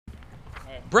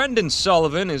Brendan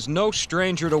Sullivan is no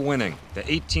stranger to winning. The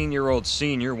 18-year-old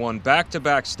senior won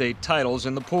back-to-back state titles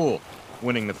in the pool,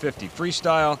 winning the 50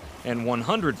 freestyle and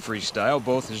 100 freestyle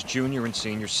both his junior and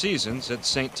senior seasons at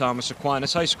St. Thomas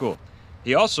Aquinas High School.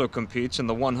 He also competes in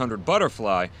the 100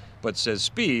 butterfly, but says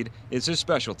speed is his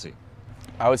specialty.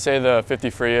 I would say the 50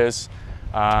 free is.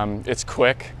 It's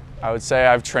quick. I would say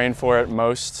I've trained for it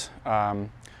most.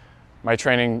 My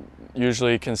training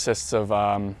usually consists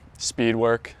of speed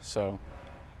work, so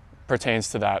pertains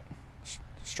to that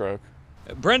stroke.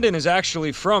 Brendan is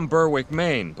actually from Berwick,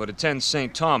 Maine, but attends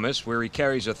St. Thomas, where he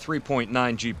carries a 3.9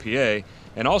 GPA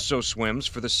and also swims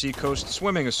for the Seacoast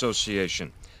Swimming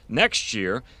Association. Next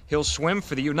year, he'll swim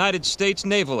for the United States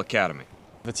Naval Academy.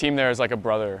 The team there is like a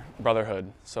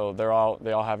brotherhood, so they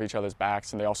all have each other's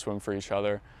backs and they all swim for each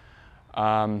other.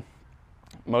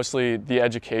 Mostly the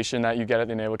education that you get at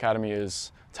the Naval Academy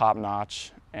is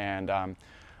top-notch, and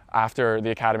after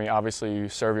the academy, obviously you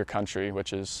serve your country,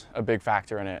 which is a big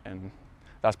factor in it, and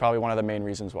that's probably one of the main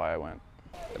reasons why I went.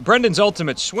 Brendan's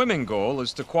ultimate swimming goal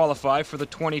is to qualify for the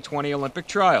 2020 Olympic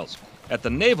trials. At the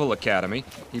Naval Academy,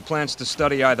 he plans to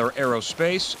study either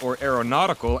aerospace or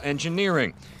aeronautical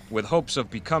engineering, with hopes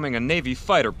of becoming a Navy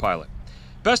fighter pilot.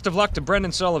 Best of luck to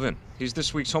Brendan Sullivan. He's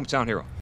this week's hometown hero.